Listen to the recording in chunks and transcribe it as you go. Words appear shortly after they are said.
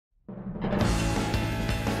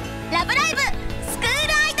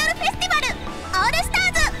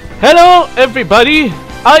Hello everybody,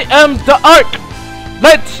 I am the Ark.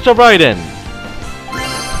 Let's jump right in.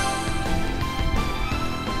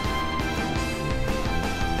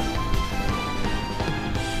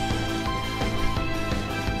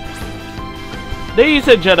 Ladies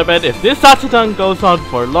and gentlemen, if this Satsudan goes on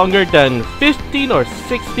for longer than 15 or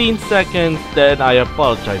 16 seconds, then I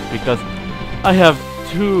apologize because I have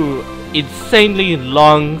two insanely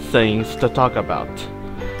long things to talk about.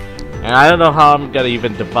 And I don't know how I'm gonna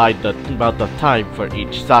even divide the amount of time for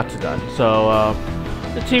each Satsudan. So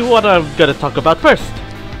let's see what I'm gonna talk about first.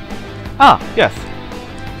 Ah, yes.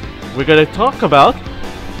 We're gonna talk about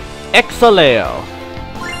XSOLEIL.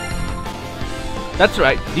 That's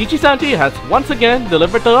right, Nijigasaki has once again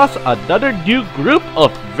delivered to us another new group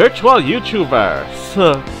of virtual YouTubers.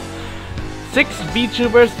 6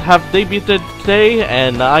 Vtubers have debuted today,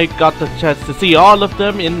 and I got the chance to see all of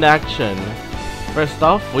them in action. First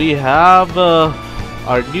off, we have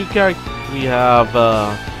our new character. We have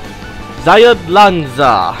Zayad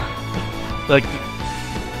Lanza. Like,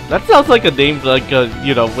 that sounds like a name, like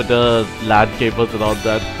you know, with the land cables and all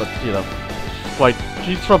that. But you know,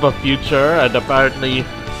 she's from a future, and apparently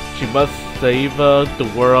she must save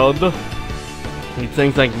the world. He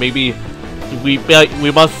thinks like maybe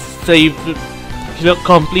we must save, you know,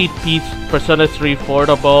 complete peace, Persona 3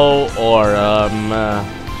 portable, or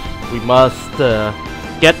we must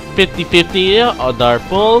get 50-50 on our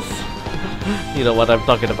pulls. You know what I'm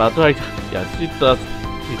talking about, right? Yes, it does.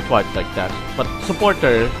 She's quite like that. But support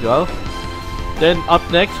her, you know. Then up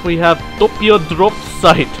next we have Topio Drop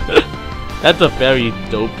Site. That's a very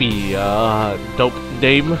dopey, dope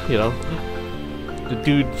name, you know. The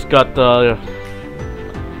dude's got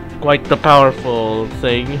quite the powerful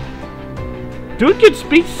thing. Dude can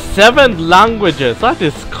speak 7 languages. That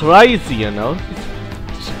is crazy, you know.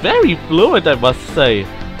 He's very fluent, I must say.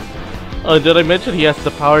 Oh, did I mention he has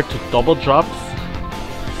the power to double drops?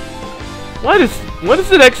 What is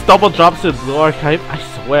the next double drops in Blue Archive? I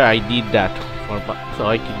swear I need that so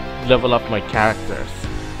I can level up my characters.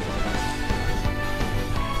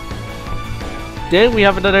 Then we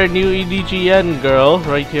have another new EDGN girl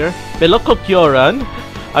right here, Beloko Kyoran,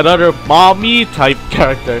 another mommy type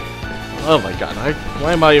character. Oh my god,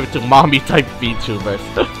 why am I into mommy type VTubers?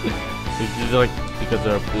 It's like because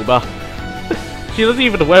they're a booba. She doesn't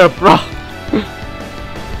even wear a bra.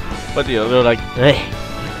 But you know, they're like, hey.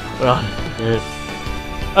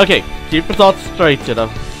 Okay, keep your thoughts straight, you know.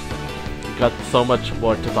 We got so much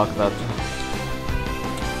more to talk about.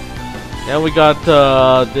 And we got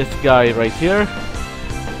this guy right here.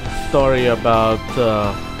 Story about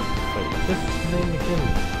wait, what's his name again?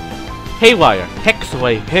 Haywire.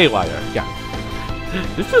 Haywire, yeah.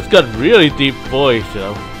 This has got really deep voice, you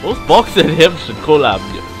know. Both Box and him should collab,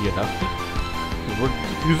 you know.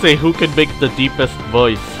 You say who can make the deepest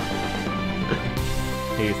voice.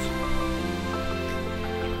 Peace.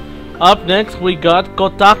 Up next we got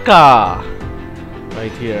Kotaka.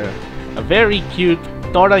 Right here. A very cute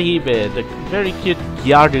Torahibe, the very cute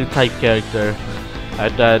Gyaru type character.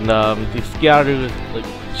 And then this Gyaru, like,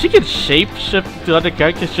 she can shapeshift to other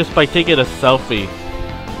characters just by taking a selfie.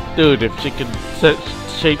 Dude, if she can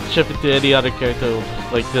shapeshift into any other character,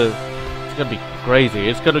 like it's gonna be crazy.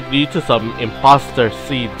 It's gonna lead to some imposter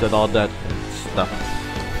seeds and all that stuff.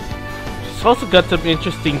 She's also got some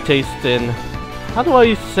interesting taste in, how do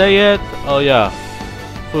I say it? Oh yeah,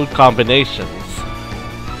 food combinations.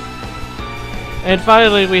 And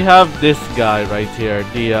finally we have this guy right here,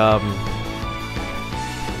 the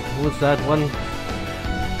who's that one?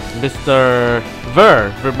 Mr.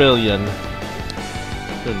 Vermilion.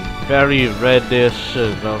 Very reddish,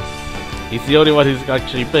 you know. He's the only one who's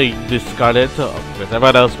actually playing this Scarlet, because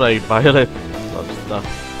everyone else playing Violet and stuff.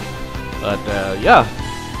 But yeah,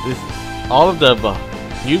 all of them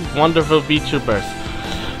new wonderful VTubers.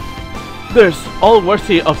 They're all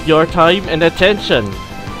worthy of your time and attention.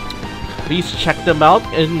 Please check them out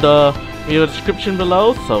in the video description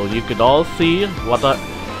below, so you can all see what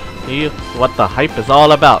the hype is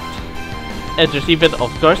all about. And there's even,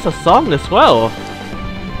 of course, a song as well.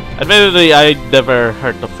 Admittedly, I never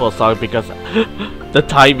heard the full song because the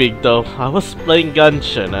timing though. I was playing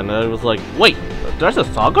Genshin and I was like, wait, there's a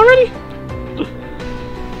song already?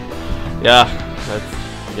 Yeah,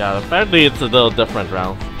 apparently it's a little different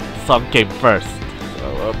round. The song came first.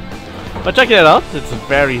 So, but check it out. It's a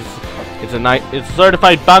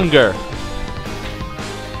certified banger.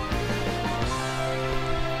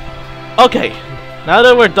 Okay, now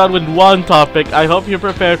that we're done with one topic, I hope you're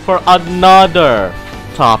prepared for another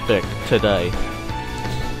topic today.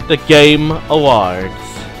 The Game Awards.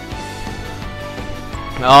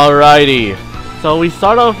 Alrighty, so we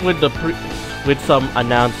start off with the with some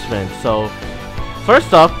announcements. So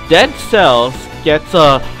first off, Dead Cells gets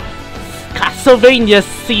a Castlevania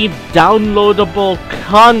themed downloadable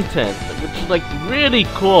content, which is like really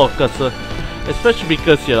cool, cause especially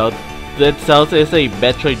because, you know, Dead Cells is a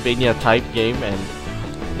Metroidvania type game, and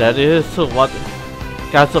that is what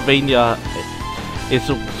Castlevania is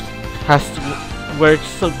where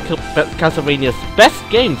some Castlevania's best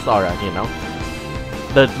games are at, you know.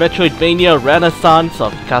 The Metroidvania renaissance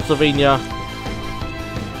of Castlevania.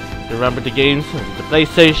 Remember the games? The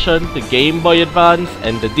PlayStation, the Game Boy Advance,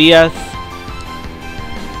 and the DS.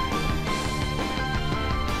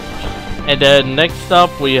 And then next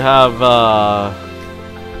up we have,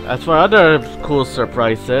 as for other cool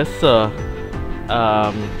surprises,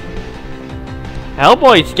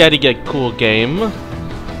 Hellboy's getting a cool game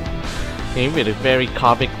with a very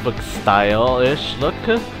comic book style-ish look.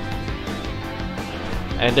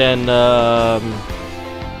 And then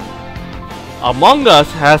Among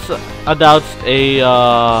Us has announced a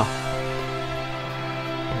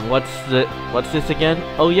what's this again?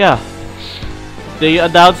 Oh yeah, they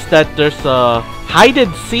announced that there's a hide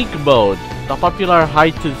and seek mode. The popular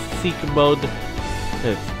hide and seek mode.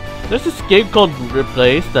 There's this game called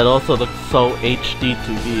Replace that also looks so HD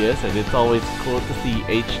 2D, and it's always cool to see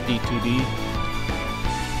HD 2D.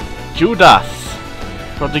 Judas,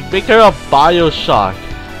 from the maker of BioShock,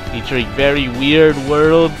 featuring very weird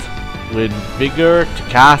worlds with vigor to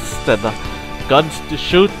cast and guns to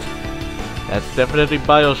shoot. That's definitely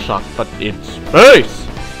BioShock, but in space.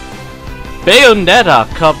 Bayonetta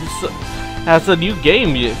has a new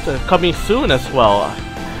game coming soon as well.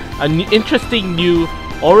 An interesting new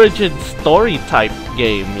origin story type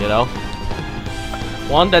game, you know.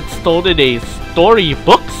 One that's told in a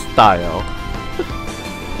storybook style.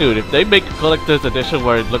 Dude, if they make a collector's edition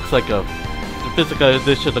where it looks like the physical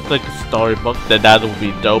edition looks like a storybook, then that would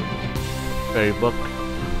be dope. Storybook.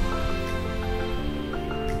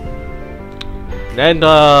 And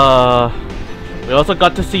we also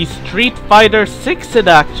got to see Street Fighter 6 in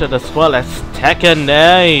action, as well as Tekken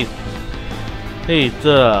 8.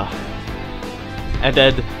 And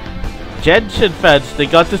then Genshin fans, they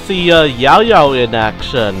got to see Yao Yao in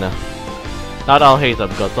action. Not all hate him,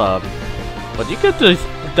 cause but you get to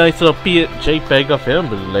nice little JPEG of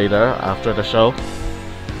him later after the show.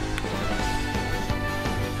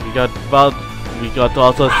 We got to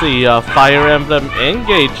also see Fire Emblem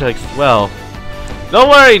Engage as well. Don't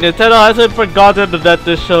worry, Nintendo hasn't forgotten that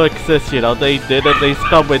this show exists, you know. They did at least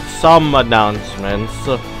come with some announcements.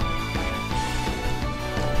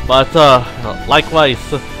 But likewise,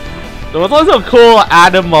 there was also cool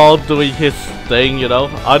Animal doing his thing, you know.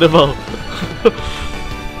 Animal.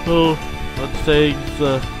 Oh, what things?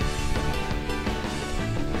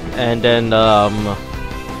 And then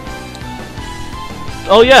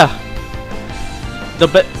oh yeah,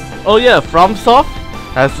 FromSoft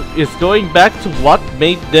is going back to what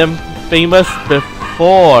made them famous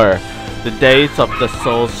before the days of the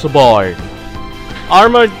Soulsborne.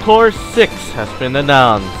 Armored Core 6 has been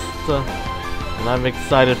announced, and I'm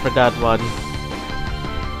excited for that one.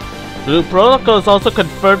 Blue Protocol is also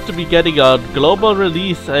confirmed to be getting a global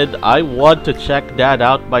release, and I want to check that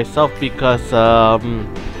out myself because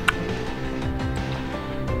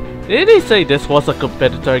did they say this was a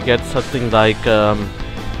competitor against something like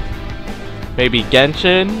maybe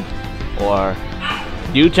Genshin or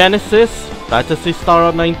New Genesis, Phantasy Star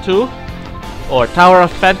Online 2, or Tower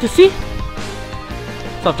of Fantasy?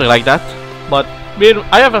 Something like that. But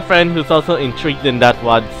I have a friend who's also intrigued in that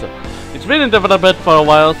one, so it's been in development for a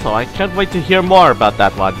while, so I can't wait to hear more about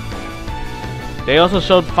that one. They also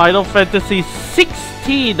showed Final Fantasy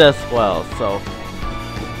 16 as well, so.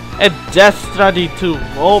 And Death Stranding 2.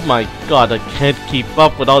 Oh my god, I can't keep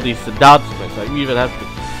up with all these announcements. I even have to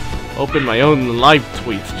open my own live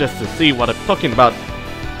tweets just to see what I'm talking about.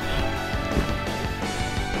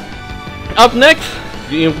 Up next,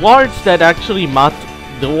 the awards that actually matter.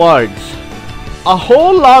 The awards. A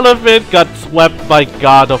whole lot of it got swept by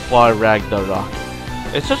God of War Ragnarok.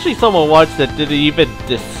 Especially some awards that didn't even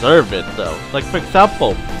deserve it though. Like for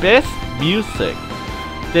example, Best Music,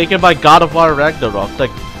 taken by God of War Ragnarok.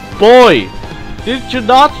 Like, boy, did you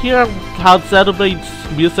not hear how Xenoblade's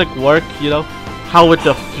music work, you know? How with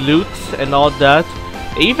the flutes and all that?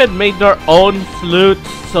 They even made their own flutes,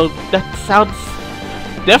 so that sounds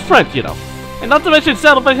different, you know? And not to mention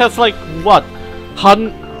Xenoblade has like, what?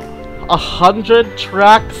 100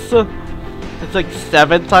 tracks? It's like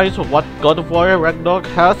 7 times what God of War Ragnarok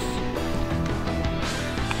has.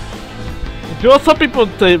 You know, some people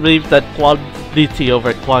believe that quality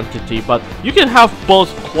over quantity, but you can have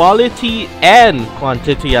both quality and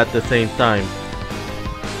quantity at the same time.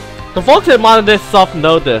 The folks at MyNet Soft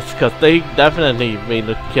know this, because they definitely made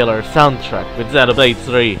a killer soundtrack with Xenoblade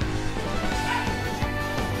 3.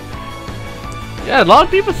 Yeah, a lot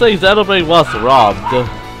of people say Xenoblade was robbed.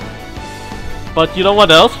 But you know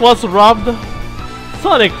what else was robbed?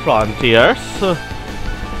 Sonic Frontiers.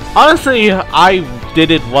 Honestly, I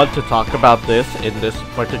didn't want to talk about this in this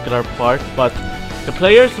particular part, but the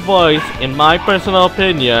player's voice, in my personal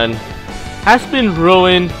opinion, has been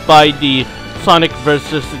ruined by the Sonic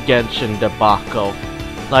vs. Genshin debacle.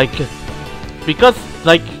 Because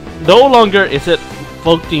no longer is it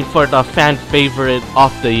voting for the fan favorite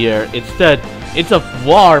of the year. Instead, it's a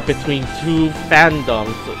war between two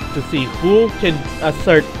fandoms to see who can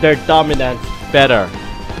assert their dominance better.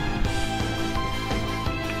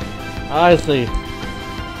 Honestly,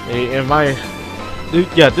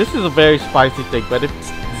 yeah, this is a very spicy thing, but if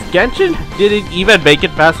Genshin didn't even make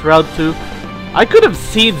it past round 2, I could have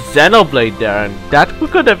seen Xenoblade there, and that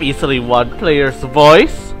could have easily won player's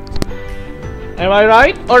voice. Am I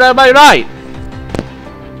right? Or am I right?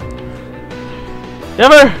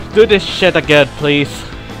 Never do this shit again, please.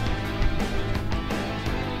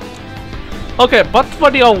 Okay, but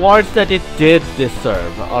for the awards that it did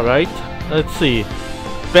deserve, alright? Let's see.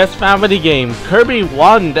 Best Family Game, Kirby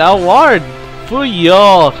won the award!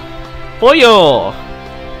 Fuyo!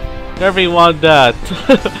 Kirby won that.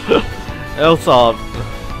 Also,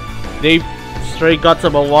 they straight got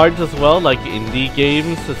some awards as well, like indie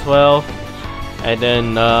games as well. And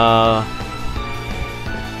then,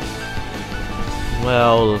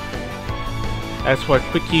 well, as for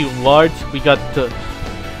Quickie Awards, we got the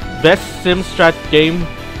Best Sim Strat Game.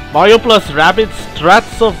 Mario plus Rabbids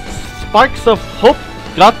Sparks of Hope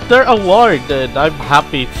got their award, and I'm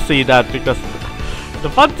happy to see that, because the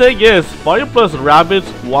fun thing is, Mario plus Rabbids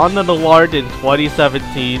won an award in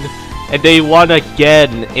 2017, and they won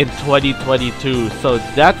again in 2022, so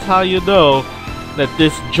that's how you know that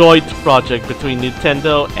this joint project between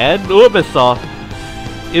Nintendo and Ubisoft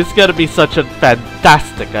is gonna be such a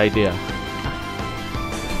fantastic idea.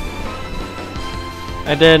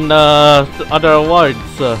 And then other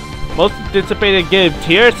awards, most anticipated game,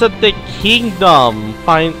 Tears of the Kingdom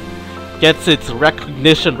gets its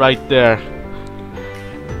recognition right there.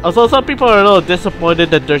 Also, some people are a little disappointed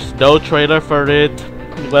that there's no trailer for it.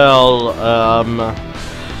 Well,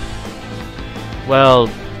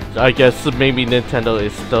 I guess maybe Nintendo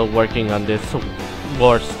is still working on this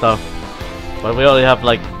more stuff. But we only have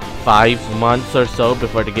like 5 months or so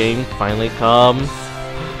before the game finally comes.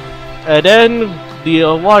 And then the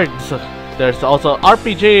awards. There's also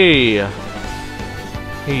RPG.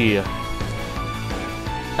 Here.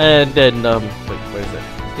 And then wait, where is it?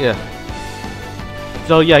 Yeah.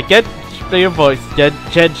 So yeah, get player voice,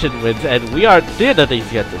 Genshin wins, and we did at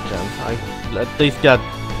least get the chance. I at least got.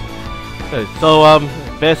 So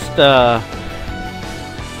best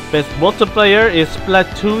multiplayer is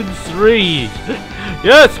Splatoon 3.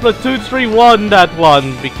 Yes, Splatoon 3 won that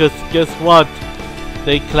one, because guess what?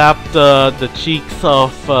 They clapped the cheeks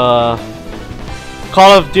of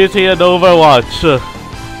Call of Duty and Overwatch.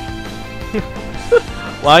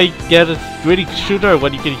 Why get a gritty shooter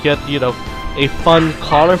when you can get, you know, a fun,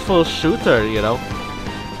 colorful shooter, you know?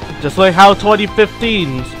 Just like how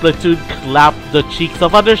 2015 Splatoon clapped the cheeks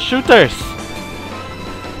of other shooters.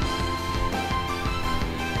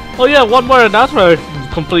 Oh yeah, one more announcement I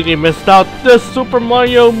completely missed out. The Super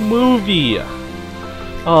Mario movie.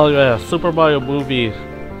 Oh yeah, Super Mario movie.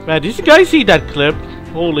 Man, did you guys see that clip?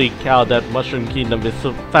 Holy cow, that Mushroom Kingdom is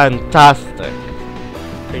so fantastic.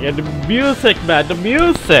 And the music, man, the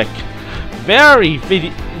music. Very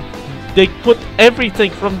video. They put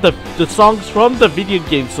everything from the songs from the video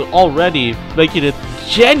games already, making it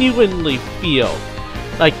genuinely feel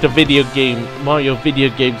like the Mario video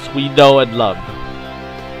games we know and love.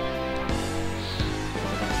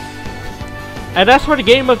 And as for the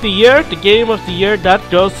game of the year, that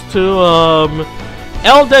goes to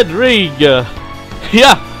Elden Ring.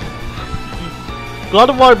 Yeah, God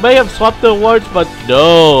of War may have swapped the awards, but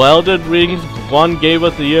no, Elden Ring's won game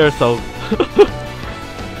of the year, so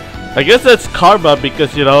I guess that's karma,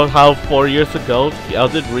 because you know how 4 years ago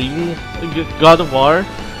Elden Ring, God of War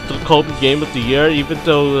took home game of the year, even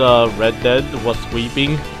though Red Dead was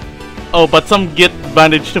sweeping. Oh, but some git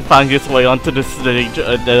managed to find his way onto the stage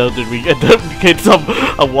and Elden Ring and then gave some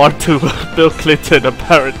award to Bill Clinton,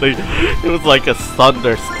 apparently. It was like a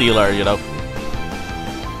thunder stealer, you know.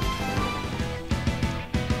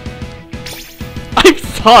 I'm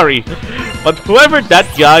sorry, but whoever that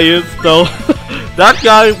guy is though, that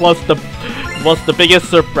guy was the biggest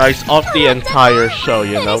surprise of the entire show,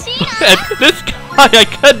 you know. And this guy, I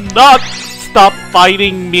cannot stop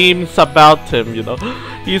finding memes about him, you know.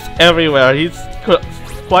 He's everywhere. He's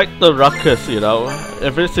quite the ruckus, you know.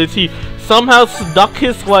 Ever since he somehow snuck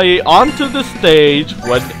his way onto the stage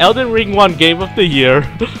when Elden Ring won Game of the Year.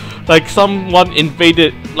 Like someone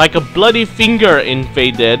invaded, like a bloody finger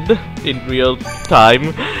invaded in real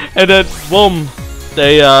time. And then boom,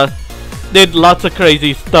 they did lots of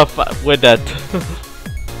crazy stuff with that.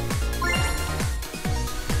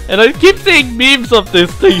 And I keep seeing memes of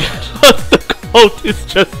this thing. The quote is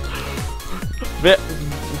just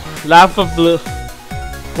laughable,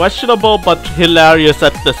 questionable but hilarious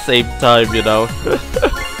at the same time, you know.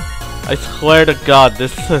 I swear to God,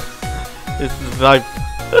 this is like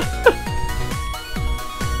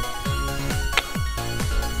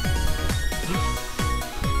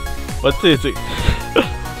what is it?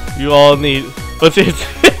 You all need. What is it?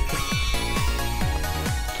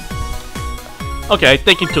 Okay,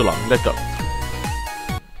 taking too long. Let's go.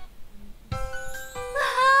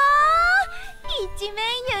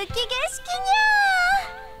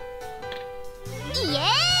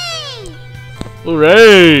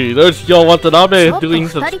 Hooray! There's your Watanabe doing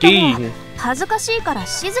some skiing.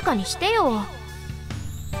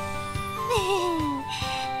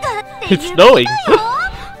 It's snowing.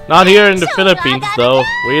 Not here in the Philippines though.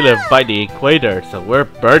 We live by the equator, so we're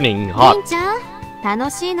burning hot.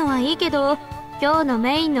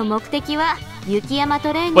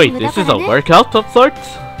 Wait, this is a workout of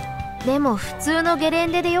sorts?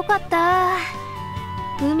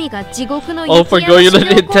 Oh, for going on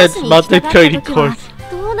an intense mountain training course.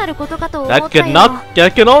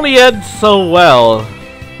 That can only end so well.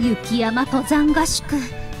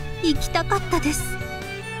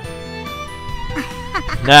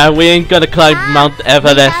 Nah, we ain't gonna climb Mount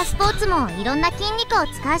Everest.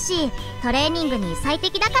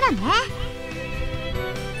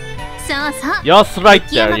 Yours right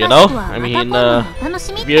there, you know? I mean, we're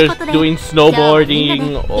doing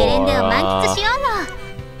snowboarding or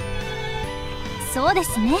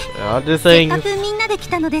other things,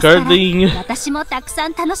 curling,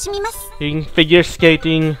 figure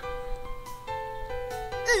skating.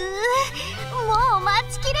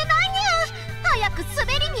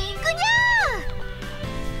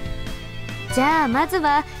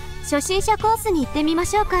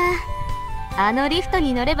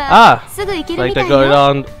 Like to go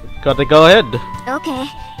on, gotta go ahead. Okay,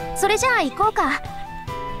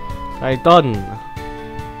 Right done.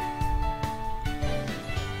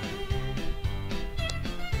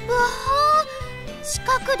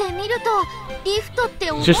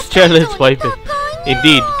 Just jealous, wife.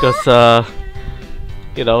 Indeed, because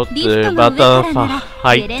you know the amount of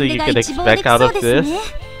height that you can expect out of this.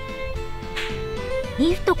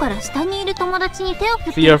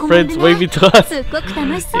 See your friends waving to us.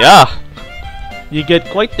 Yeah, you get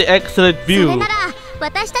quite the excellent view.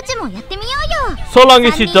 So long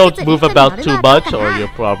as you don't move about too much, or you'll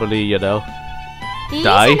probably, you know,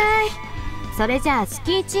 die. A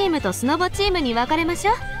skiing team and a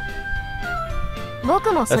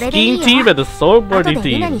snowboarding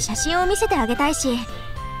team.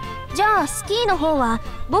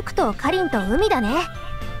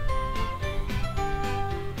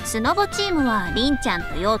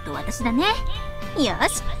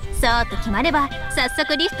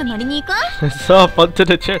 So fun to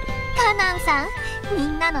the chair.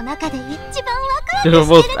 You're the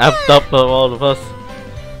most amped up of all of us.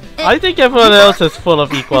 I think everyone else is full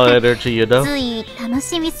of equal energy, you know.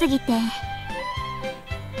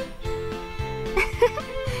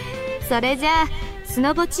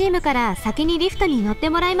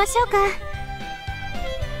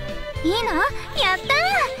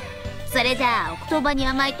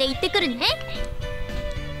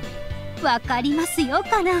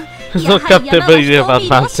 So captivating about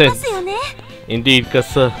mountains. Indeed,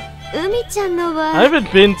 because I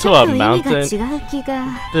haven't been to a mountain, to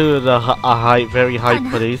the very high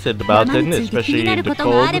place in the mountain, especially in the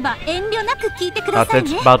cold. That's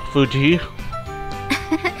about Fuji.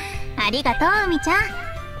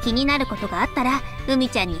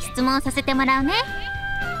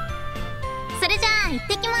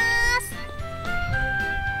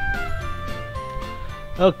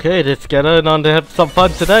 Okay, let's get on to have some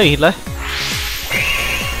fun today,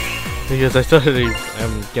 because I certainly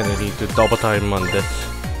am gonna need to double time on this.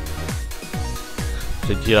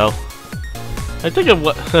 So, you know, I think it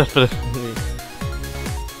went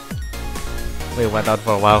on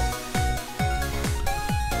for a while.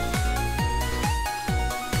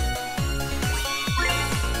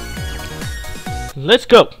 Let's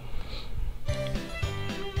go.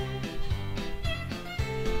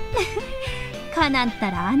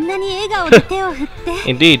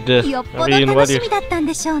 Indeed, I mean, what do you...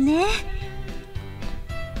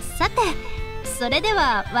 さて、それで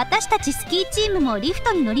は私たちスキーチームもリフ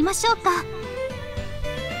トに乗りましょうか。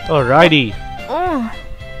Alrighty.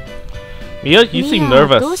 Mia, you seem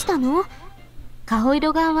nervous. どうしたの？顔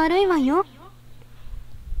色が悪いわよ。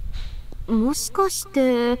もしかし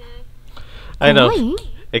て。I know.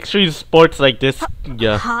 Extreme sports like this,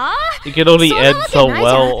 yeah, it can only end so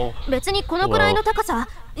well. 別にこのくらいの高さ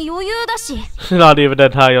余裕だし。Not even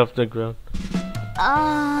that high off the ground.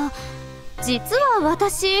 実は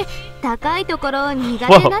私高いところ苦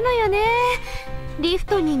手なのよね。リフ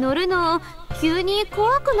トに乗るの急に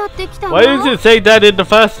怖くなってきたわ。Why did you say that in the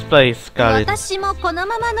first place, Karen? 私もこの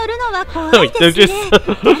まま乗るのは怖いですね。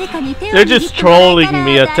誰かに手を They're just trolling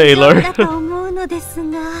me, a Taylor. だと思うのです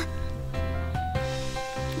が。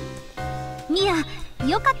ミア、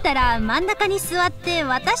よかったら真ん中に座って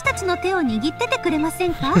私たちの手を握っててくれませ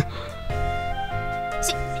んか？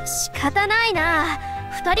仕方ないな。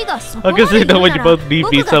二人がそこまで言うなら僕が手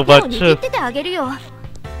を握っててあげるよ。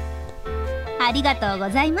ありがとうご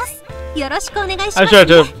ざいます。よろしくお願いします、ね。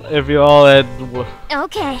If you all had...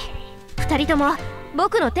 OK。二人とも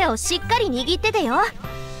僕の手をしっかり握っててよ。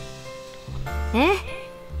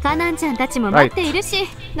カナンちゃんたちも待っているし、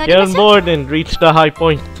乗りましょう。Get on board and reach the high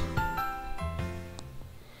point.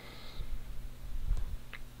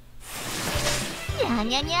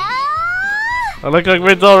 にゃにゃ I look like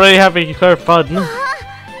we're already having her fun. リン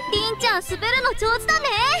ちゃん滑るの上手だね。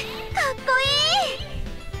かっこ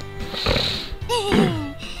いい。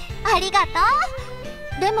ありがと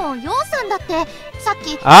う。でもヨウさんだってさっ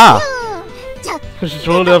きShe's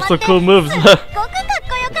rolling off some cool moves.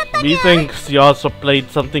 Methinks you also played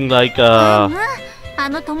something like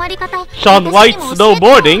Sean White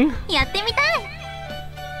Snowboarding. やってみたい。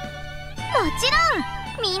もちろ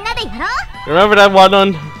んみんなでやろう。Remember that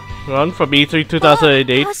one from E3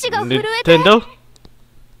 2008? Nintendo?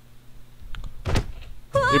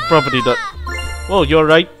 You probably don't. Oh, you're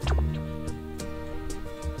right.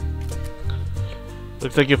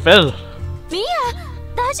 Looks like you fell. ミ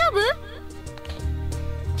ア、大丈夫？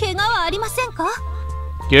怪我はありませんか？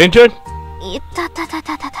 You injured? いたたた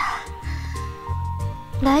たたた。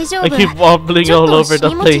大丈夫。I keep wobbling all over the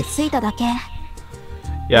place. ついただけ。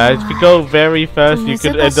Yeah, if you go very fast, you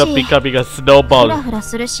could end up becoming a snowball. フラフラ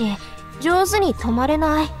するし、上手に止まれ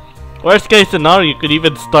ない。Worst case scenario, you could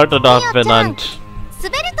even start an avalanche.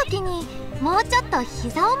 滑るときにもうちょっと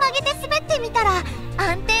膝を曲げて滑ってみたら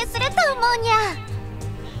安定すると思うにゃ。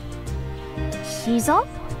膝？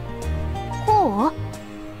こう？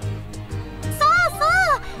そう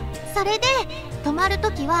それで止まると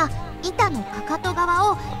きは板のかかと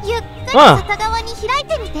側をゆっくり片側に開い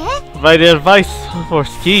てみて。My advice for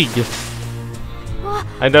skiing.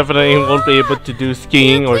 I definitely won't be able to do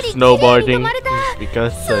skiing or snowboarding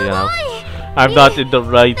because you know I'm not in the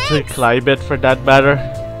right climate for that matter.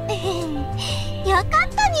 よかっ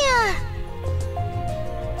たに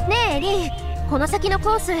ゃ。ねえリン、この先の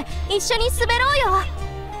コース一緒に滑ろうよ。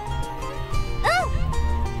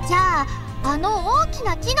じゃあ大き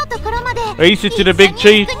な木のところまで。 Race it to the big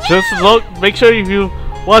tree. Just look, make sure you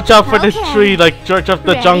watch out for the tree like George of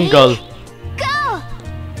the Jungle.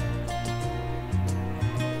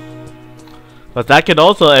 But that can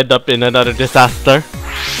also end up in another disaster.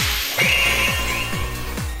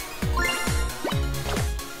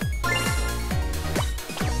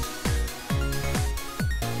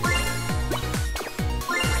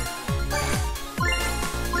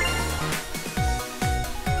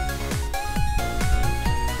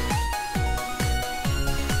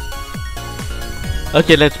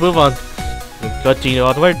 Okay, let's move on. Continue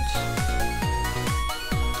onwards.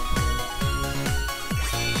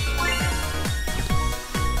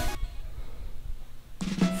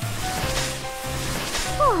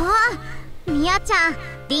 Miaちゃん、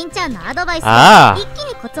リンちゃんのアドバイスで一気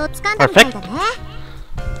にコツをつかんだみたいだね。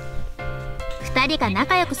二人が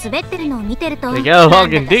仲良く滑ってるのを見てると、なんだか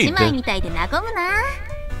姉妹みたいで和むな。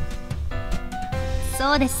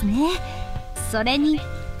そうですね。それに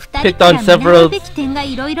2人から学ぶべき点が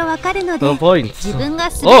いろいろわかるので、自分が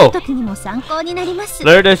滑る時にも参考になります。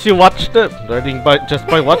Learn as you watch them, learning just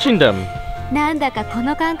by watching them. なんだかこ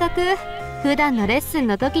の感覚、普段のレッスン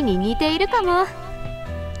の時に似ているかも。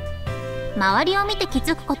周りを見て気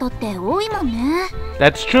づくことって多いもんね。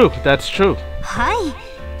That's true, that's true. はい。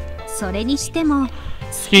それにしても、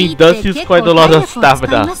Skiing does use quite a lot of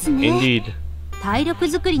stamina, indeed. 体力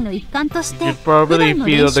作りの一環として、 You probably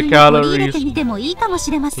feel the calories てもいいかもし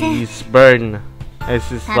れません。 Please burn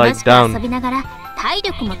as you slide down. 遊びながら体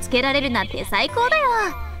力もつけられるなんて最高だよ。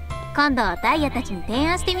今度ダイヤたちに提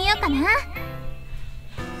案してみようかな。いいね。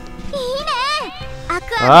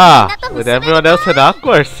With everyone else at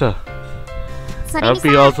Aquars. That'd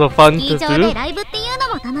be also fun to do.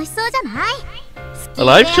 A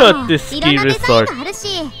live show at this ski resort.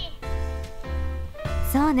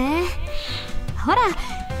 そうね。ほら、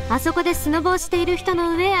あそこでスノボをしている人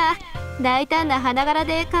のウェア、大胆な花柄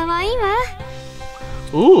で可愛いわ。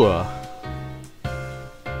Ooh. 本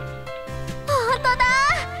当だ。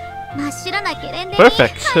真っ白なゲレンデに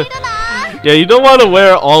Perfect. 入るな。Yeah, you don't want to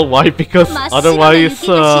wear all white because otherwise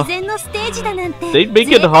they'd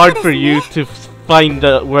make it hard for you to find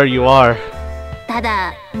where you are. た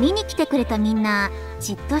だ、見に来てくれたみんな、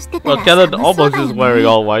じっとしてた Well, ら Kellen 寒そうだ almost よ is ね。 wearing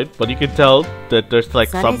all white, but you can tell that there's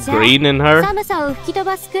like some green in her. 寒さを吹き飛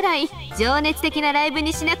ばすくらい情熱的なライブ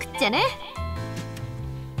にしなくっちゃね。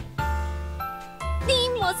リ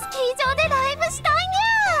ンもスキー場でライブしたいに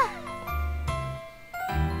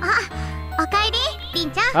ゃ。あ、おかえり、リ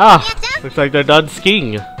ンちゃん、ミ Ah, ヤちゃん。 looks like they're done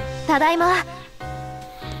skiing. ただいま。っ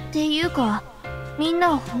ていうか、みん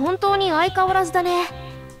な本当に相変わらずだね。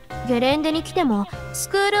ゲレンデに来てもス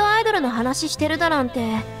クールアイドルの話してるだなんて。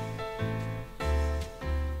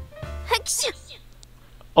キシュ。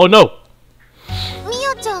 Oh no! ミ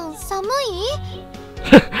ヤちゃん、寒い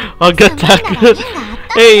I'll get that.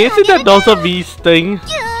 Hey, isn't that also V's thing?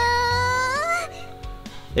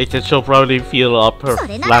 They said she'll probably feel up her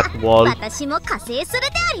flat wall. 私も加勢するで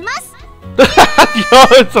あります。Yo,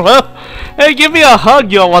 as well. Hey, give me a hug,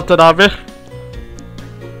 yo, Watanabe.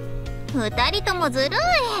 二人ともずるい。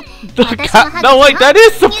 No, wait, that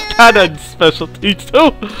is some canon specialty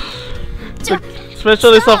too. The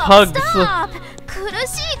specialist of hugs. 苦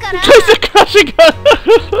しいから。 Just a crashing gun.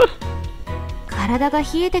 体が冷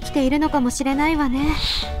えてきているのかもしれないわね。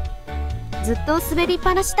ずっと滑りっ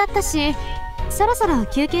ぱなしだったし、そろそろ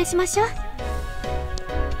休憩しましょう。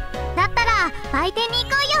だったら売店に行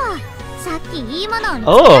こうよ。さっきいいものを見つ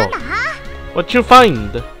けたんだ。What you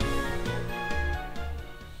find?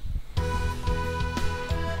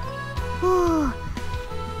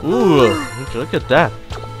 Ooh, look at that.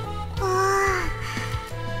 ホ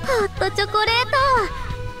ットチョコレート。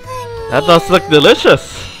 That does look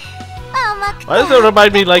delicious. Why does it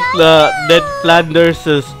remind me like the Ned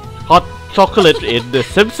Flanders' hot chocolate in the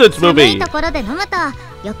Simpsons 寒い movie? ところで飲むと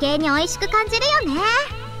余計に美味しく感じるよね。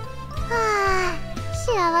はあ、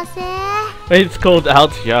幸せ。 It's cold out,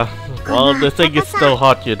 yeah. Well, the thing is still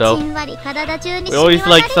hot, you know. We always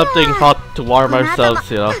like something hot to warm ourselves,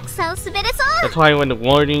 you know. That's why when the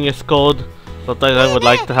morning is cold, sometimes I would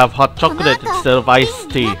like to have hot chocolate instead of iced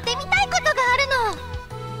tea.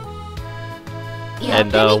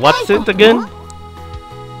 And what's it again?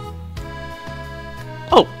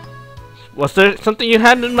 Oh, was there something you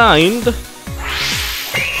had in mind?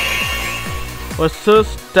 What's this?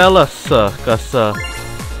 Tell us, cause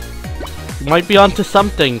you might be onto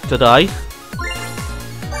something today.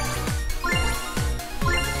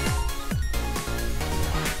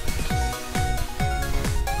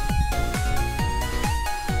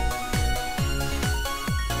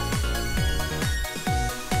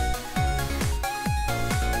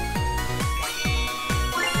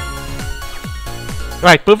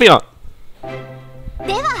 Right, moving on.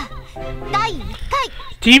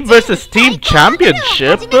 Team versus team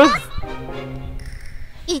championship?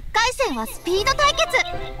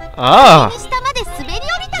 Ah,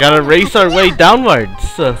 gotta race our way downwards.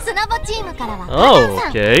 Oh,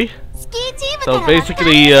 okay. So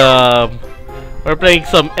basically, we're playing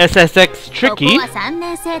some SSX tricky.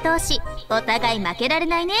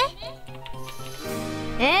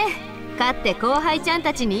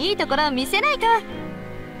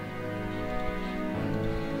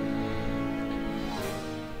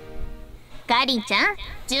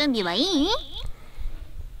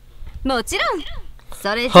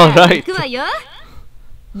 Alright.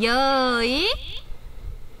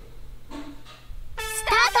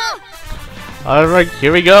 Alright,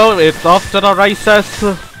 here we go. It's off to the races.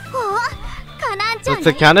 It's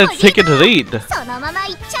a cannon taking the lead.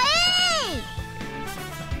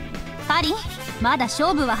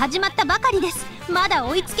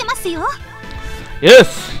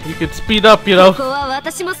 Yes, you can speed up, you know.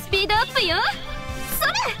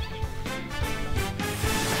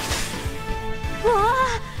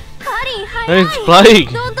 It's flying.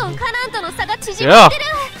 Yeah.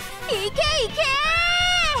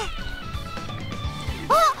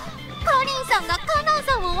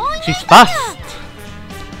 She's fast.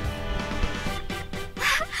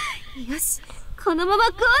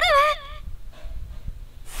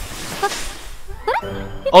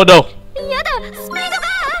 Oh no.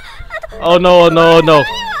 Oh no, no, no.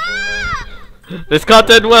 This can't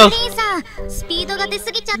end well.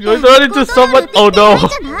 You're running into someone. Oh no.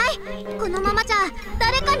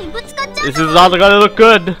 This is not gonna look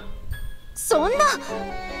good.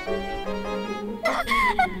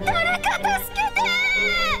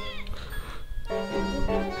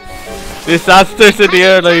 Disasters in the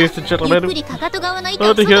air, ladies and gentlemen.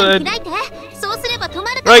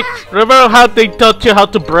 Right, remember how they taught you how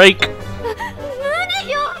to brake?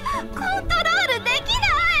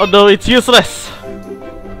 Oh no, it's useless.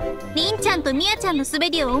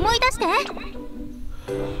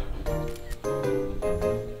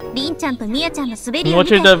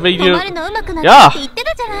 Watching that video. Yeah.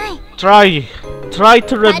 Try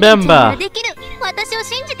to remember.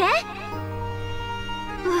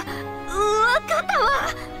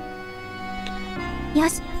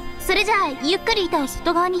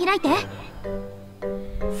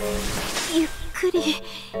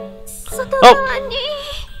 Oh.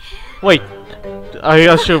 Wait. I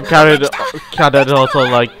assume Canada also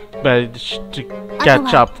like managed to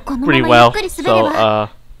catch up pretty well. So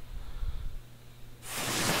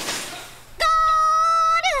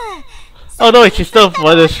oh no, she still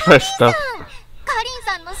finished first though.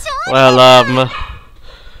 Well,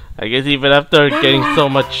 I guess even after getting so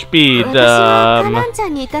much speed, I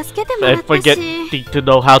forget to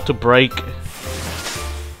know how to brake.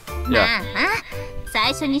 Yeah.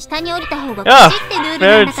 Yeah,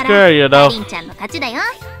 fair and square, you know.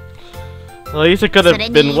 At least it could have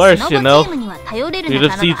been worse, you know. You'd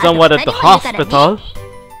have seen someone at the hospital.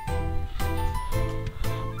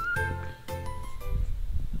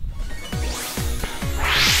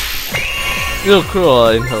 Real cruel,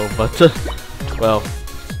 I know, but well,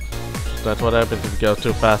 that's what happens if you go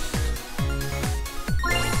too fast.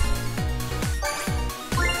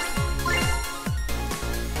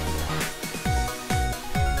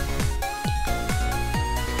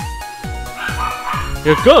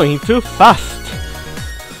 You're going too fast,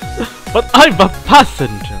 but I'm a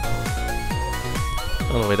passenger.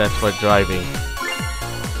 Oh wait, that's for driving.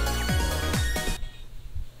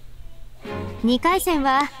 2回戦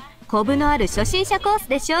はコブのある初心者コース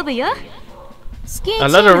で勝負よ。スキーチー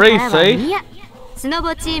ムからはミヤ、スノ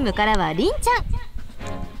ボチームからはリンちゃ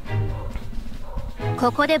ん。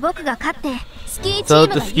ここで僕が勝ってスキーチーム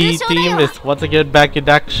が優勝だよ。 So the ski team is once again back in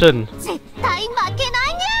action. 絶対負けな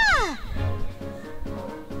いに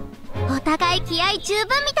ゃ。お互い気合十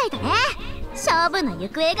分みたいだね。勝負の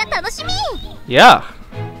行方が楽しみ。Yeah.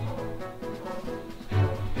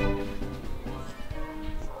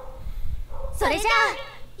 それじゃあ。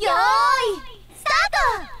 よーい、スタ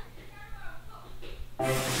ー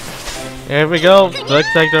ト! Here we go.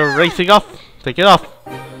 Looks like they're racing off. Take it off.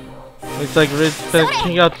 Looks like we're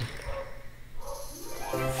taking out.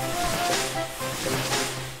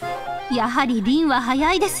 やはりリンは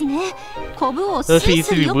速いですね。コブをス So イ she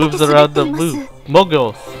スイ easily よけ moves て滑っ around て the います。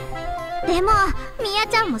moguls. でも、ミヤ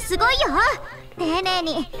ちゃんもすごいよ。丁寧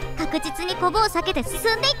に確実にコブを避けて進んで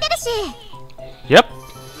いってるし。Yep.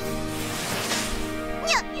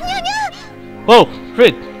 Whoa,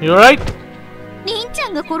 Fred, you alright? リンちゃ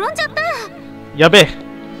んが転んじゃった。やべえ。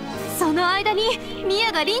その間にミ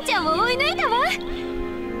ヤがリンちゃんを追い抜いたわ。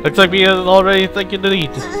Looks like Mia's already taking the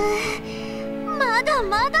lead. まだ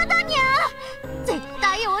まだだにゃ。絶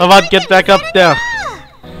対追い Come on, get back up there.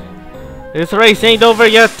 This race ain't over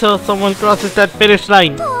yet till someone crosses that finish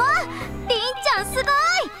line. リンちゃんすごい。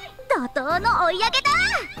怒涛の追い上げだ。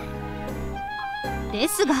で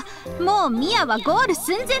すが、もうミヤはゴール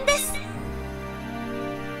寸前です。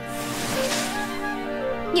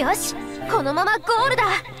 よし、このままゴールだ。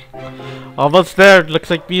 Almost there. Looks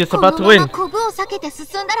like Mia's about to win. コブを避けて進ん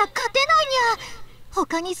だら勝てないにゃ。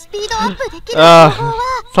他にスピードアップできる方法は。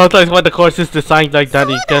Sometimes when the course is designed like that,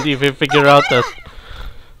 you can't even figure out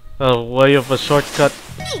a way of a shortcut.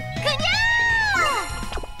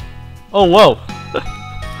 Oh whoa!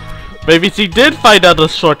 Maybe she did find out a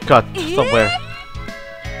shortcut somewhere.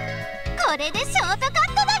 これでショートカッ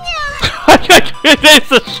トだにゃ。 It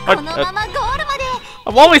is a shortcut. このままゴールまで。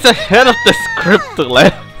 I'm always ahead of the script to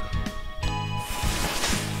land.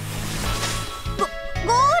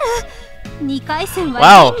 ゴール。2回戦は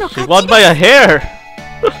Wow, she won by a hair.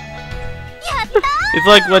 It's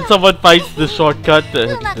like when someone finds the shortcut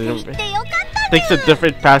and takes a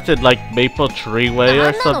different path in like Maple Treeway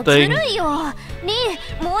or something. I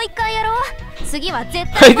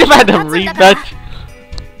demand a rematch.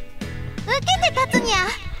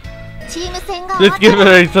 Let's give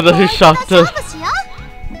her another shot.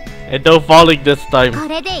 And no falling this time. こ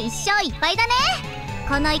れで1勝1敗だね。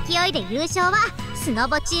この勢いで優勝はスノ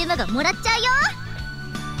ボチームがもらっちゃうよ。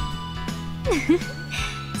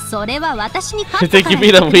それは私に勝ったから。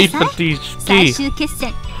最終決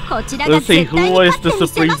戦、こちらが Let's see 絶対に who 勝 is って the み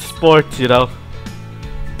せ supreme ます。 sports, you know?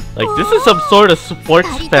 Like this is some sort of sports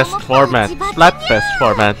fest format, Splatfest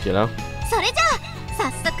format, you know? それじゃ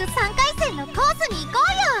あ早速3回戦のコースに行こ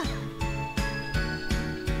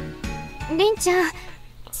うよ。りんちゃん、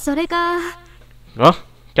それが Oh,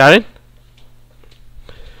 Karen?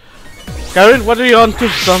 Karen, what are you on to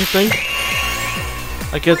something?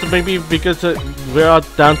 I guess maybe because we're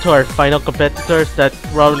down to our final competitors, that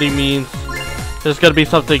probably means there's gonna be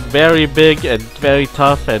something very big and very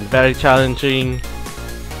tough and very challenging.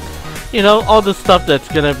 You know, all the stuff that's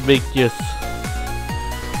gonna make you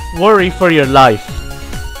worry for your life.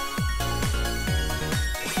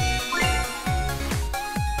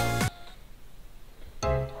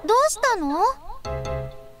 どうしたの？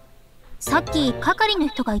さっき係の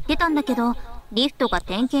人が言ってたんだけど、リフトが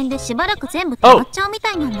点検でしばらく全部止まっちゃうみ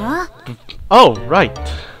たいなんだ。Oh, right.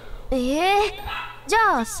 じ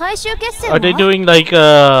ゃあ最終決戦は？ Are they doing like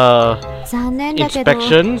残念だけど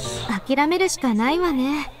inspections? 諦めるしかないわ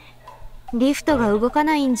ね。リフトが動か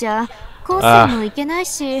ないんじゃコースも行けない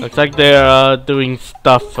し。Looks like they're doing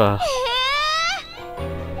stuff.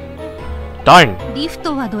 Darn. リフ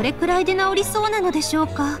トはどれくらいで直りそうなのでしょう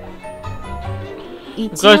か。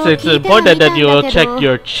 Of course, it's important that you will check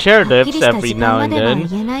your chair lifts every now and then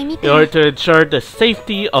in order to ensure the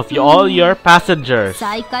safety of all your passengers.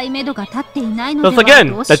 Because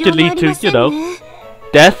again, that could lead to, you know,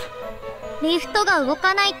 death. リフトが動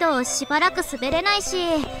かないとしばらく滑れないし、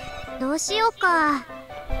どうしようか。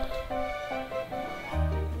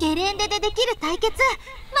ゲレンデでできる対決、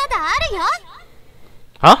まだあるよ。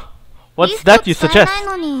Huh? What's that you suggest?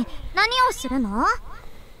 何をするの？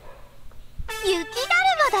雪だる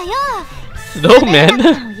まだよ。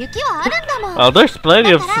 Snowman? 雪はあるんだもん。 Oh, there's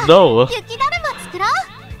plenty of snow. 雪だるま作ろ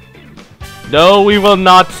う。 No, we will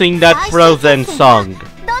not sing that Frozen song.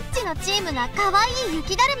 どっちのチームが可愛い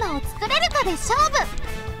雪だるまを作れるかで勝負。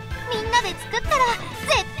みんなで作ったら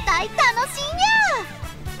絶対楽しいに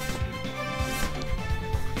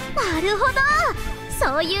ゃ。なるほど、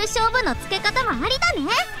そういう勝負のつけ方もありだ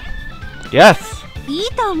ね。 Yes. いい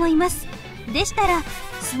と思います。でしたら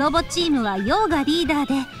スノボチームはヨウがリーダー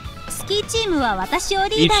で、スキーチームは私を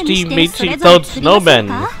リーダーにしてそれぞれ作りません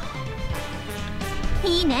か？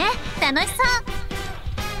いいね、楽しそう。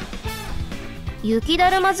雪だ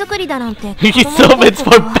るま作りだなんて。Snowman's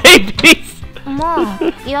for babies. ま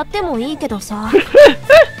あやってもいいけどさ。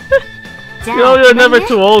You know, you're never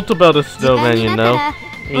too old to build a snowman, you know.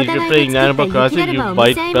 If you're playing Animal Crossing, you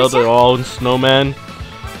might build your own snowman.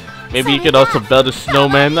 Maybe you can also build a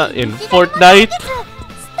snowman in Fortnite.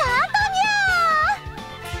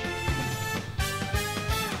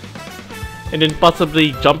 And then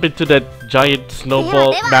possibly jump into that giant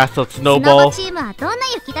snowball, massive snowball.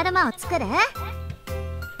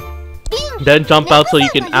 Then jump out so you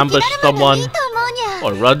can ambush someone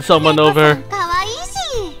or run someone over.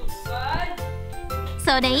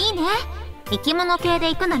 それいいね。生き物系で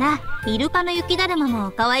行くならイルカの雪だるま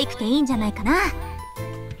も可愛くていいんじゃないかな。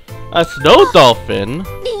 A snow dolphin?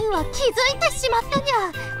 リンは気づいてしまったに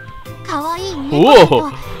ゃ。可愛い猫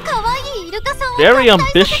と可愛いイルカさんを Very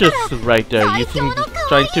ambitious right there. You can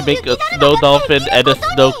trying to make a snow dolphin and a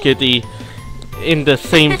snow kitty in the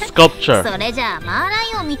same sculpture. それじゃあマーラ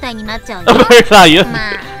イオンみたいになっちゃうよ。マー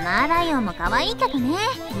ライオンも可愛いけどね。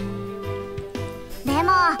で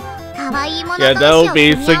も可愛いもの Yeah, that will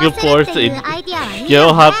be Singapore's.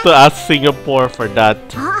 You'll have to ask Singapore for that.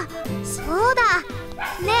 あ、そうだ。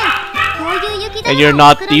ねえ、こういう雪だ And る you're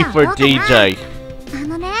まを not 作る D のは for どうかな。 DJ.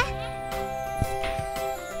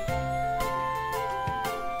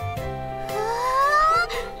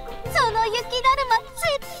 その雪だるま絶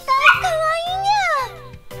対可愛い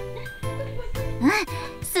にゃ。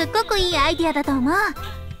すっごくいいアイディアだと思う。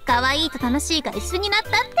可愛いと楽しいが一緒になった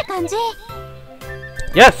って感じ。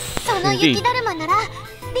 Yes, その indeed. 雪だるまなら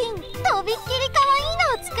リンとびっきり可愛い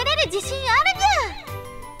のを作れる自信あるにゃ。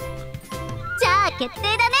じゃあ決定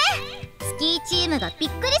だね。スキーチームがびっ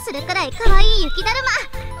くりするくらい可愛い雪だる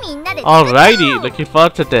まみんなで作っちゃおう。 Alrighty, looking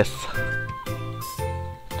forward to this.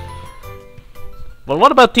 But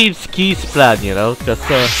what about Team Ski's plan, you know? Because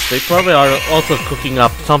they probably are also cooking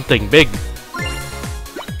up something big.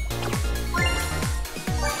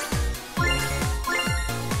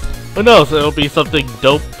 Who knows, it'll be something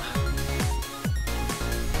dope.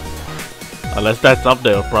 Unless that's up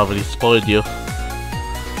there, it'll probably spoil you.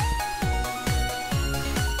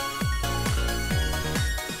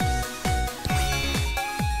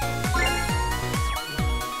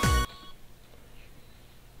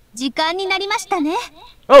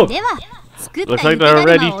 Oh! Looks like they're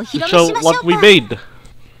ready to show what we made. じ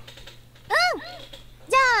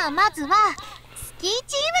ゃあまずはスキー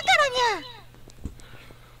チームからにゃ。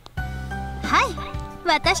はい、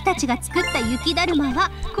私たちが作った雪だるま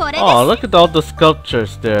はこれです。 Oh, look at all the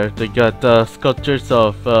sculptures there. They got sculptures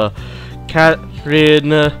of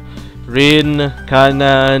Rin,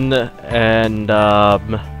 Kanan, and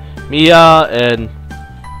Mia and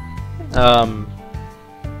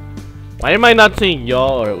why am I not seeing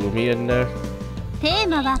y'all or Umi in there? テー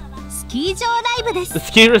マはスキー場ライブです。 The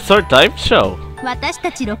ski resort type show. 私た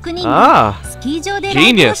ち6人がスキー場でラ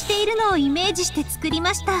イブを Genius. しているのをイメージして作り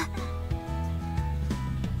ました。わー、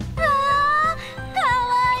かわ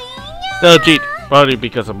いいにゃ。 No, gee, probably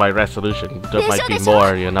because of my resolution. There might be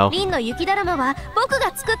more, you know. リンの雪だるまは僕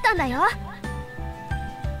が作ったんだよ。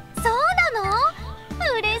そうなの？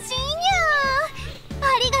嬉しいにゃ。あ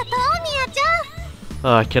りがとう、ミヤちゃ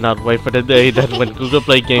ん。 I cannot wait for the day that when Google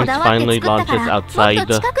Play Games finally launches outside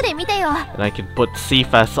and I can put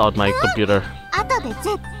SIFAS on my computer.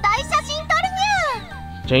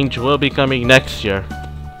 Change will be coming next year.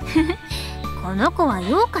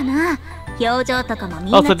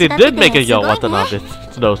 Also, they did make a Yo Watanabe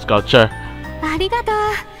snow sculpture. ありがとう。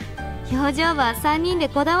表情は3人で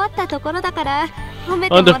こだわったところだから褒め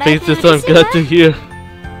て On も the らえて faces, 嬉 I'm しい glad わ。 to hear.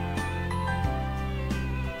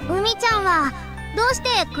 海ちゃんはどうして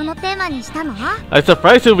このテーマにしたの？ I'm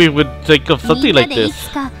surprised if we would think of something like みんなでい this.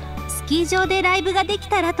 つかスキー場でライブができ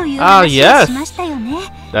たらという Ah, 話を yes. しましたよね。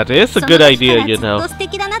 That is a その good 時 idea, から you ずっ know. と素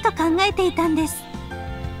敵だなと考えていたんです。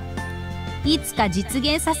いつか実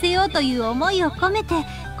現させようという思いを込めて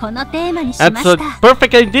このテーマにしま That's し a た。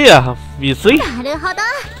 perfect idea, obviously. なるほど。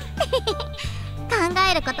考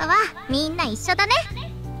えることはみんな一緒だね。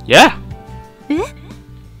Yeah.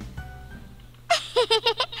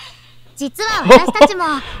 実は私たちも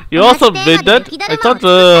You also did that? I thought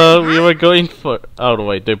we were going for. Oh no,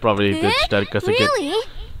 wait, they probably ditched that because they Really?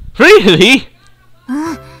 Really? う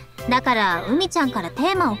ん。だから海ちゃんからテ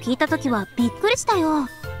ーマを聞いたときはびっくりしたよ。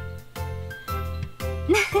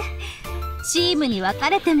チームに分か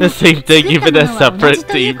れても The same thing, even as 作ったものは同 separate じ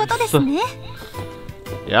ということですね。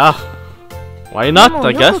 Yeah. Why not,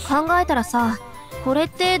 I でもよ guess? く考えたらさ、これっ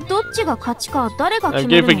てどっちが勝ちか誰が I 決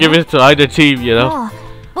め gave る it, give の？ it to either team, you know. まあ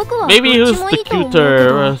僕は Maybe どっ who's ちも the いいと思うけ cuter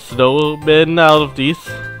ど。 snowman out of these?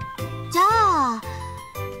 じゃあ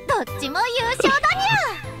どっちも優勝だに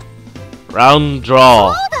ゃ。 Round そう draw.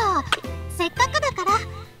 だ。せっかくだから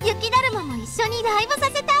雪だるまも一緒にライブさ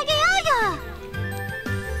せてあげよ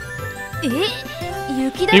うよ。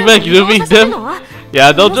雪だる You ま make 移動 moving させる them? のは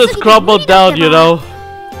Yeah, don't just crumble down, you know.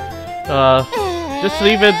 Just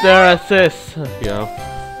leave it there as is, you know.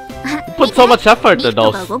 You put so much effort in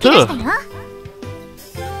those, 動き出した too. よ。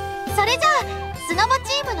それじゃあスノボ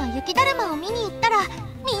チームの雪だるまを見に行ったら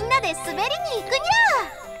みんなで滑りに行く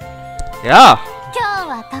にゃ。 Yeah. 今日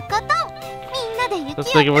はとことんみんなで雪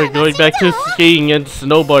Looks like を we're 楽 going しんじゃ back to おう。 skiing and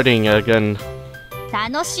snowboarding again.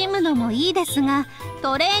 楽しむのもいいですが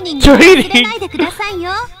トレーニングを忘れないでください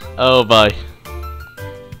よ。 Oh boy.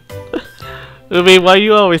 Umi, why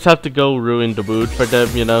you always have to go ruin the mood for them,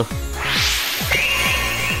 you know?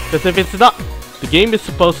 Because if it's not, the game is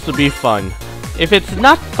supposed to be fun. If it's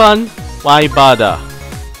not fun, why bother?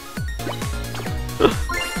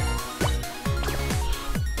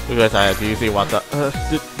 Because I usually want to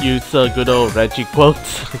use good old Reggie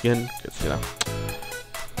quotes again, because you know,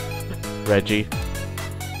 Reggie.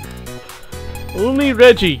 Only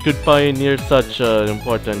Reggie could pioneer such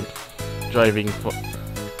important driving for.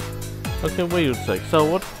 Okay, wait a sec. So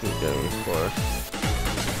what are we going for?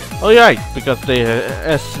 Oh yeah, right, because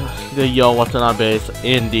the Yo Watanabe is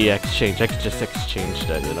in the exchange. I could just exchange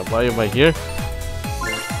that, you know. Why am I here?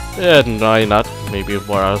 Yeah, why not? Maybe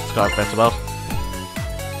for our Scar Festival.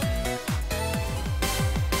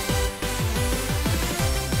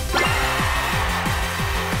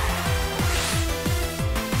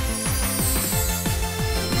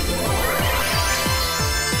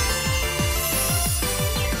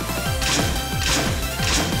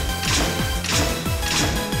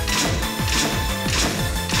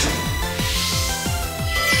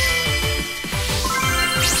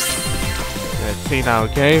 See now,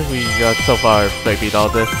 okay? We got so far babied all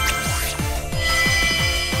this.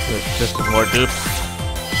 There's just some more dupes.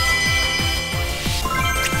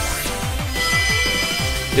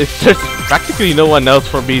 There's practically no one else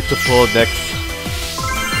for me to pull next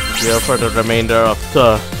year for the remainder of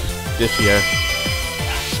this year.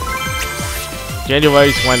 January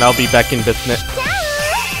is when I'll be back in business.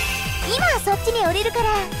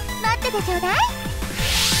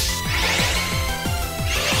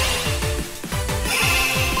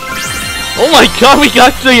 Oh my god, we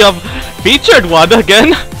got the featured one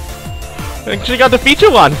again! We actually got the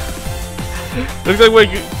featured one! Looks like we're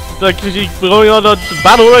going on a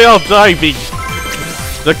Battle Royale driving!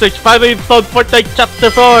 Looks like finally installed Fortnite Chapter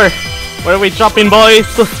 4! Where are we dropping, boys?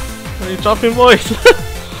 Where are we dropping, boys?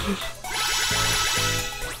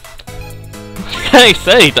 What can I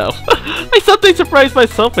say though? I sometimes surprise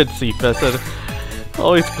myself in SIFAS.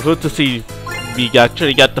 Always good to see we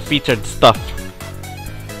actually get the featured stuff.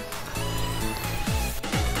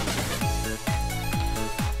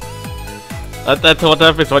 That's what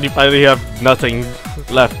happens when you finally have nothing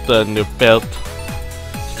left in your belt.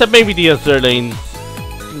 Except maybe the Azure Lane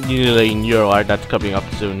Euro art that's coming up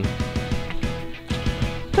soon.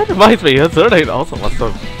 That reminds me, Azure Lane also was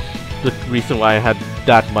the reason why I had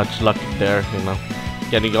that much luck there, you know.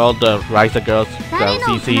 Getting all the Ryza girls down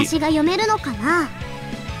CC.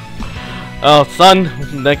 Oh, son,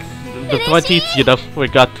 next the 20th, you know, we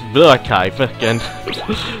got Blue Archive again.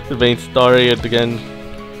 The main story and again.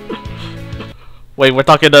 Wait, we're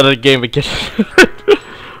talking another game again.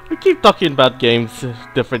 We keep talking about games,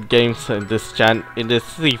 different games in this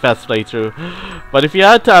SIFAS playthrough. But if you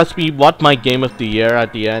had to ask me what my game of the year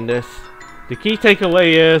at the end is, the key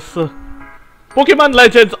takeaway is Pokemon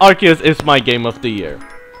Legends Arceus is my game of the year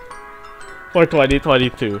for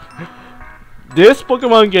 2022. This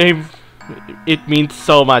Pokemon game, it means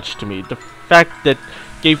so much to me. The fact that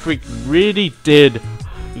Game Freak really did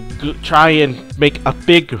try and make a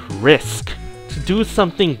big risk to do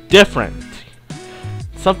something different.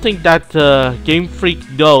 Something that Game Freak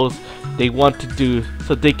knows they want to do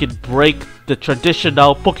so they can break the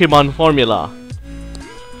traditional Pokemon formula.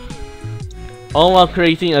 All while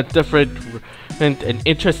creating a different and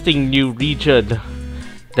interesting new region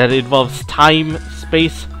that involves time,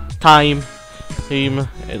 space, time, and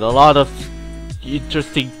a lot of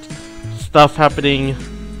interesting stuff happening.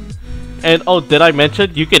 And oh, did I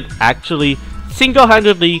mention you can actually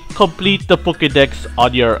single-handedly complete the Pokédex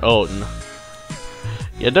on your own?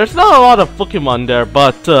 Yeah, there's not a lot of Pokemon there,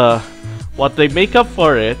 but what they make up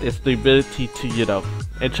for it is the ability to, you know,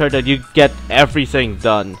 ensure that you get everything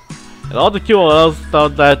done. And all the QOLs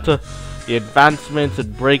stuff that the advancements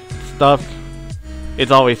and break stuff,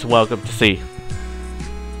 it's always welcome to see.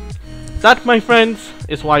 That, my friends,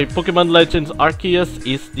 is why Pokemon Legends Arceus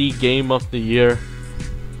is the game of the year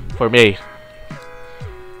for me.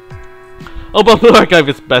 Oh, but Blue Archive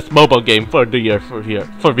is best mobile game for the year for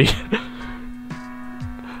me.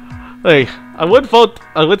 Hey, I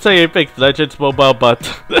would say Apex Legends Mobile,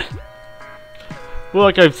 but Blue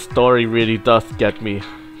Archive's story really does get me.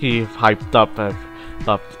 He hyped up and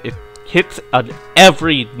it hits on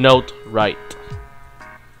every note right.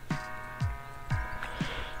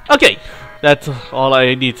 Okay, that's all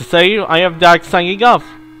I need to say. I am Dak signing off.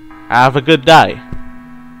 Have a good day.